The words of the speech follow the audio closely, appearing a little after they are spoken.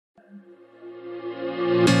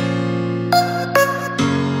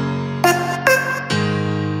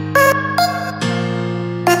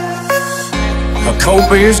Cold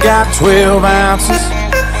beer's got 12 ounces.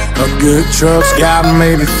 A good truck's got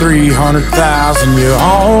maybe 300,000. You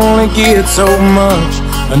only get so much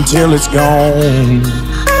until it's gone.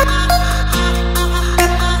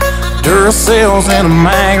 Duracells and a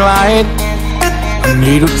Maglite, a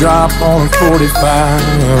needle drop on a 45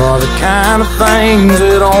 are the kind of things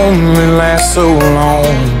that only last so long.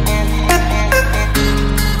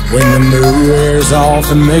 When the new wears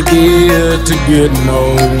off and they get to getting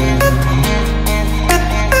old,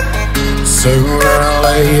 sooner or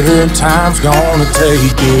later time's gonna take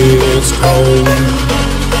its toll.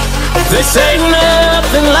 They say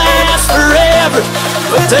nothing lasts forever,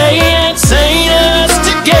 but they ain't seen us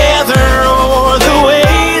together, or the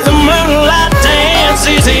way the moonlight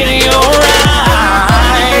dances in your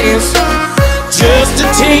eyes. Just a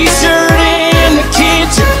t-shirt in the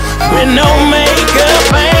kitchen with no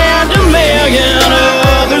makeup and a million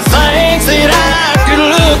other things that I could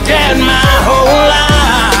look at my whole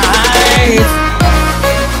life.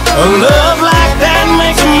 A love like that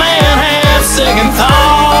makes a man have second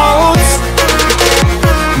thoughts.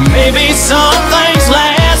 Maybe some things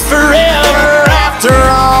last forever after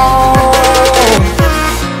all.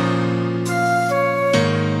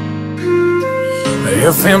 The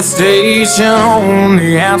FM station on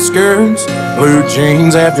the outskirts, blue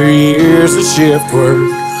jeans after years of shift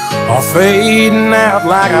work are fading out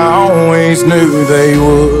like I always knew they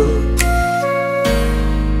would.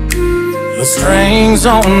 The strings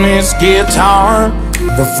on this guitar,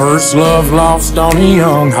 the first love lost on a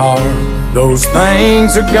young heart, those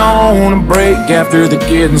things are gonna break after the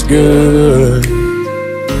getting's good.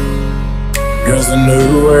 Cause the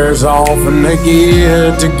new wears off and they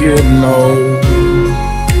get to getting old.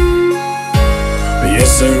 Yeah,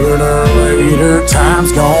 sooner or later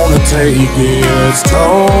time's gonna take its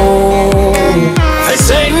toll. They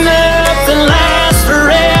say nothing lasts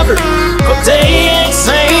forever, but they ain't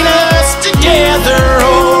seen us together,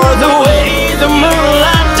 or the way the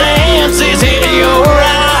moonlight dances in your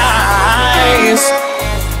eyes.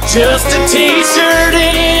 Just a t-shirt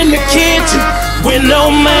in the kitchen with no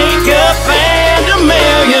makeup and a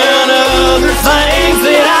million other things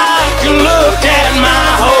that I can look at my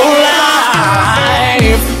whole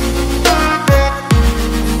life.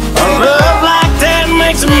 A love like that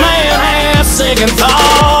makes a man have second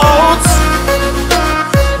thoughts.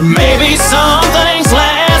 Maybe some things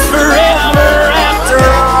last forever after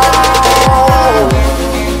all.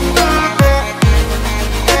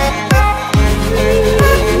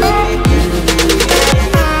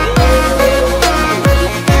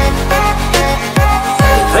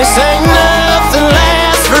 They say nothing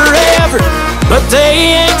lasts forever, but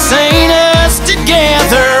they ain't seen us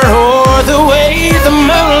together, or the way the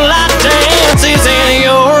moonlight dances in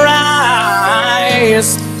your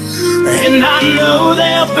eyes. And I know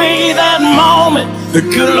there'll be that moment the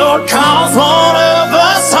good Lord calls one of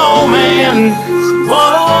us home, and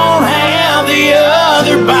one won't have the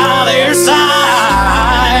other by their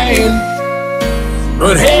side.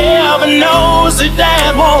 But heaven knows that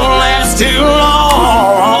that won't last too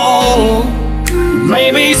long.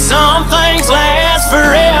 Maybe some things last